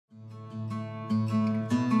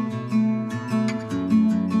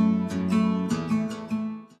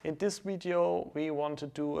this video we want to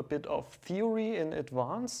do a bit of theory in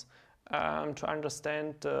advance to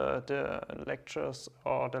understand the lectures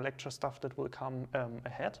or the lecture stuff that will come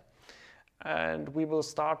ahead. And we will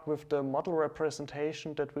start with the model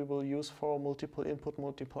representation that we will use for multiple input,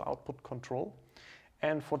 multiple output control.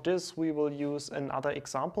 And for this we will use another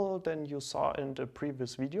example than you saw in the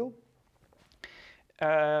previous video.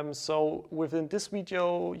 So within this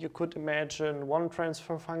video you could imagine one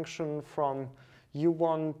transfer function from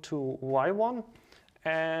u1 to y1,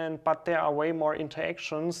 but there are way more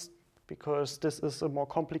interactions because this is a more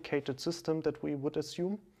complicated system that we would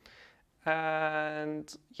assume.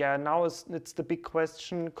 And yeah, now it's the big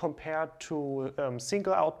question compared to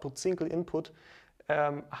single output, single input.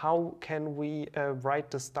 How can we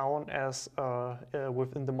write this down as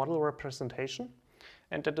within the model representation?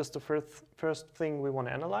 And that is the first thing we want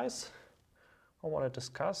to analyze, I want to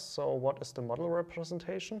discuss. So what is the model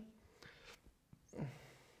representation?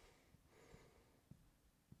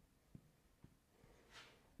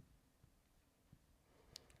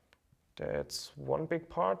 That's one big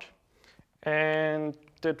part. And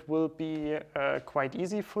that will be quite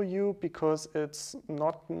easy for you because it's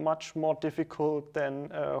not much more difficult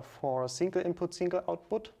than for single input, single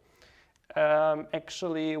output.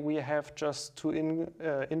 Actually, we have just to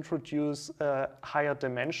introduce a higher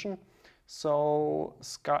dimension. So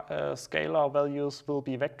scalar values will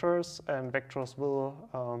be vectors and vectors will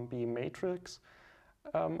be matrix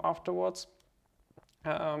afterwards.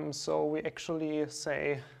 So we actually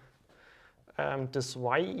say this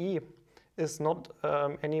ye is not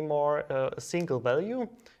anymore a single value,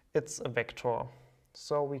 it's a vector.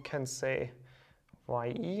 So we can say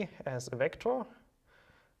ye as a vector.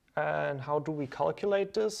 And how do we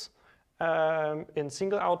calculate this? In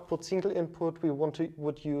single output, single input, we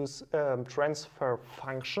would use transfer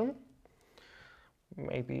function,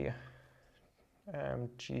 maybe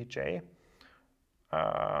gj.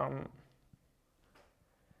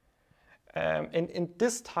 And in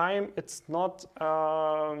this time, it's not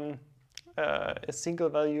a single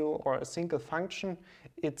value or a single function,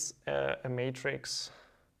 it's a matrix.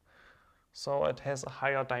 So it has a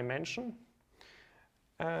higher dimension.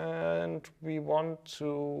 And we want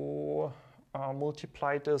to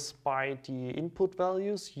multiply this by the input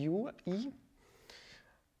values u, e.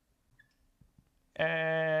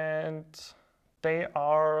 And they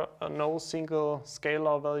are no single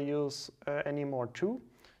scalar values anymore too.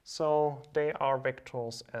 So they are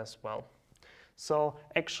vectors as well. So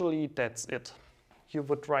actually that's it. You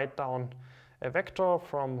would write down a vector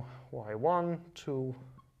from y1 to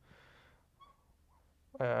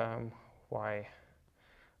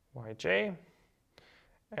yj,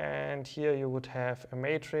 and here you would have a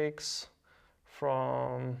matrix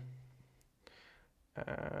from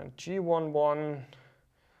g11,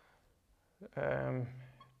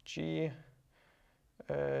 jj,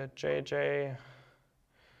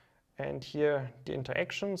 and here the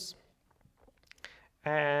interactions.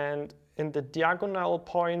 And in the diagonal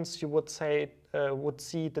points you would say would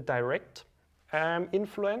see the direct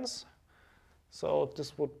influence. So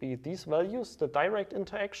this would be these values, the direct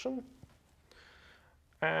interaction.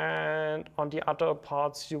 And on the other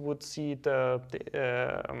parts, you would see the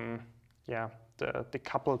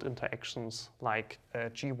coupled interactions like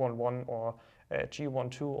G11 or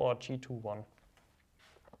G12 or G21.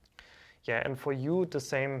 Yeah, and for U, the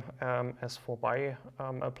same as for Y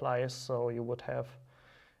applies. So you would have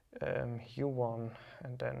U1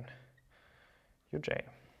 and then Uj.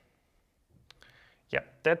 Yeah,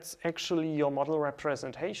 that's actually your model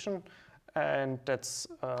representation, and that's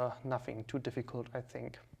nothing too difficult, I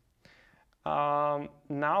think.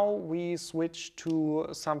 Now we switch to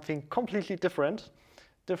something completely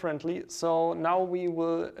differently. So now we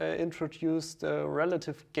will introduce the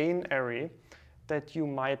relative gain array that you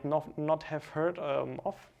might not have heard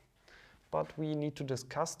of, but we need to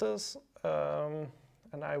discuss this,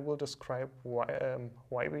 and I will describe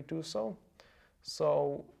why we do so.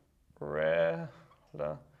 So relative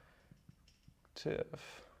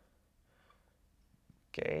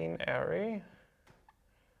gain array,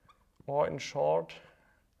 or in short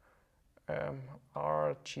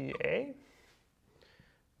RGA.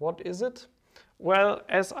 What is it? Well,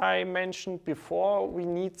 as I mentioned before, we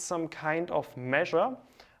need some kind of measure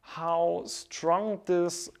how strong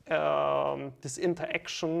this this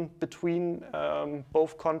interaction between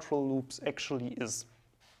both control loops actually is.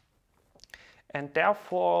 And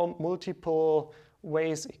therefore multiple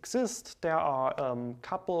ways exist. There are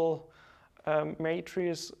couple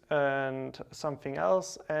matrices and something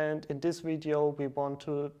else, and in this video we want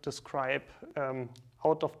to describe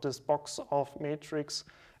out of this box of matrix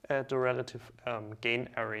the relative gain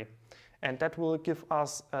array. And that will give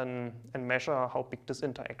us a measure how big this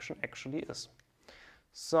interaction actually is.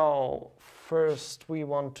 So first we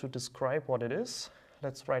want to describe what it is.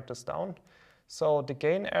 Let's write this down. So the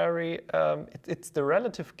gain area, it's the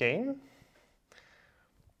relative gain.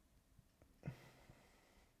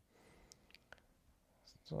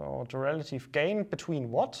 So the relative gain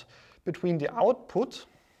between what? Between the output.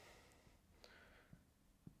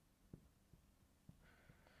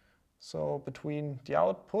 So between the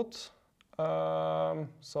output.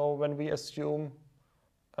 So when we assume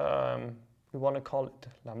we want to call it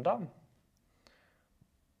lambda.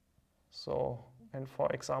 So, and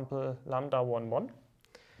for example, lambda 1, 1.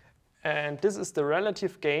 And this is the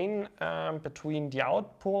relative gain between the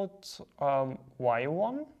output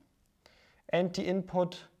y1 and the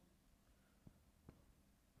input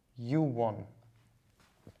u1.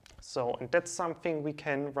 So, and that's something we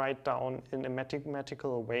can write down in a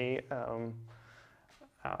mathematical way, and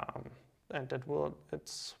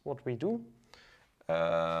it's what we do.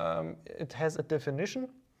 It has a definition,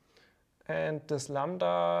 and this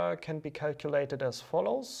lambda can be calculated as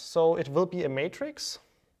follows. So it will be a matrix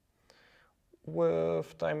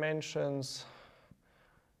with dimensions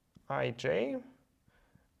ij,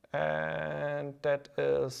 and that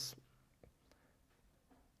is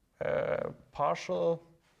partial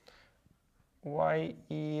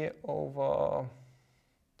ye over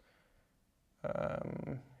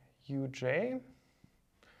uj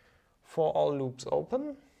for all loops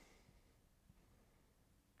open,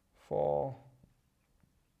 for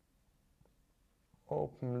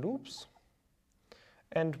open loops,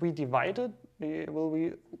 and we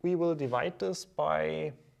will divide this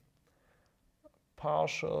by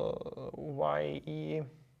partial ye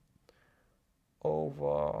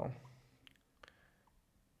over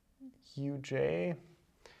uj,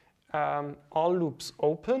 all loops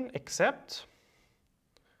open except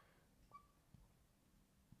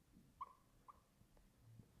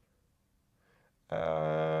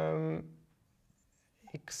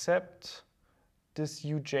this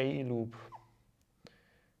uj loop.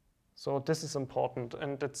 So this is important,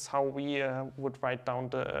 and that's how we would write down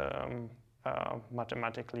the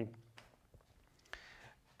mathematically.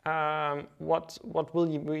 What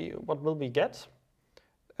will we get?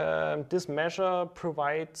 This measure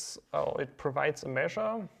provides a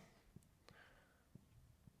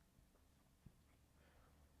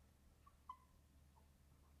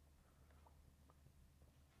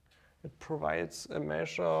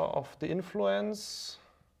measure of the influence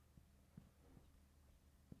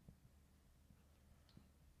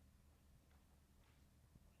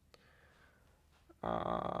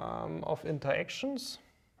of interactions,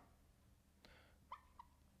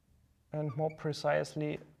 and more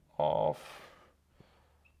precisely of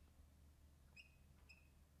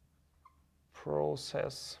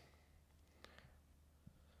process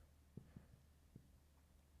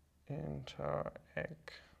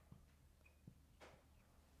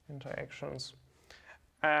interactions.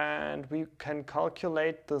 And we can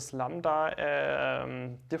calculate this lambda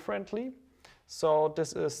differently. So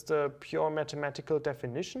this is the pure mathematical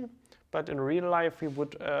definition, but in real life we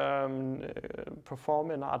would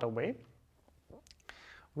perform in another way.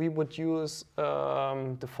 We would use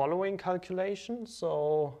the following calculation.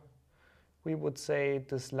 So we would say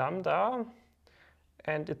this lambda,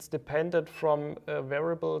 and it's dependent from a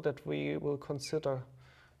variable that we will consider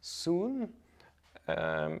soon.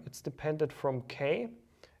 It's dependent from k,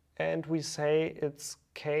 and we say it's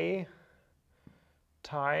k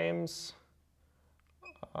times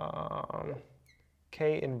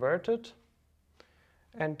k inverted,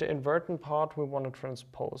 and the inverted part we want to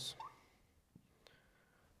transpose.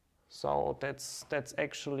 So that's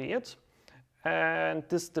actually it. And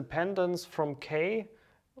this dependence from k,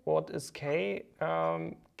 what is k?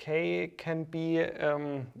 K can be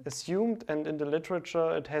assumed, and in the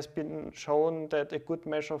literature it has been shown that a good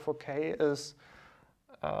measure for k is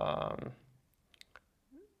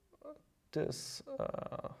this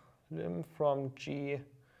lim from g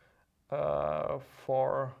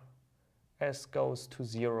for s goes to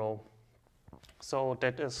 0. So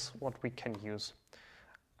that is what we can use.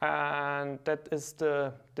 And that is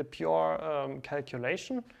the pure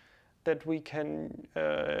calculation that we can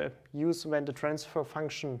use when the transfer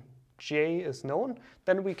function j is known.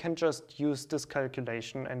 Then we can just use this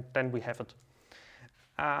calculation, and then we have it.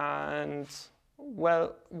 And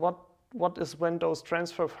well, what is when those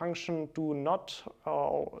transfer functions do not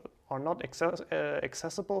are not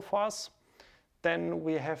accessible for us? Then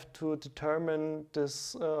we have to determine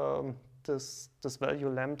this this value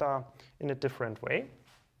lambda in a different way.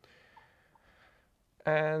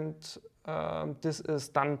 And this is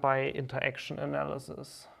done by interaction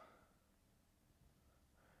analysis.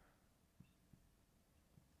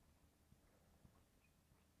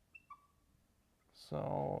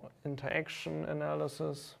 So interaction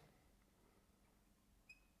analysis.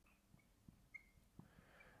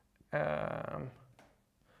 And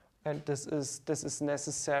this is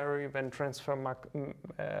necessary when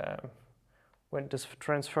this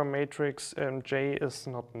transfer matrix J is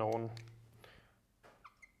not known.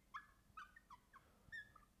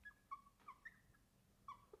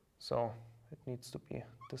 So it needs to be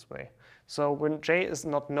this way. So when J is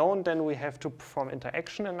not known, then we have to perform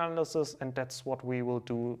interaction analysis, and that's what we will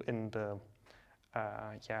do in the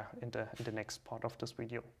in the next part of this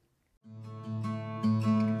video.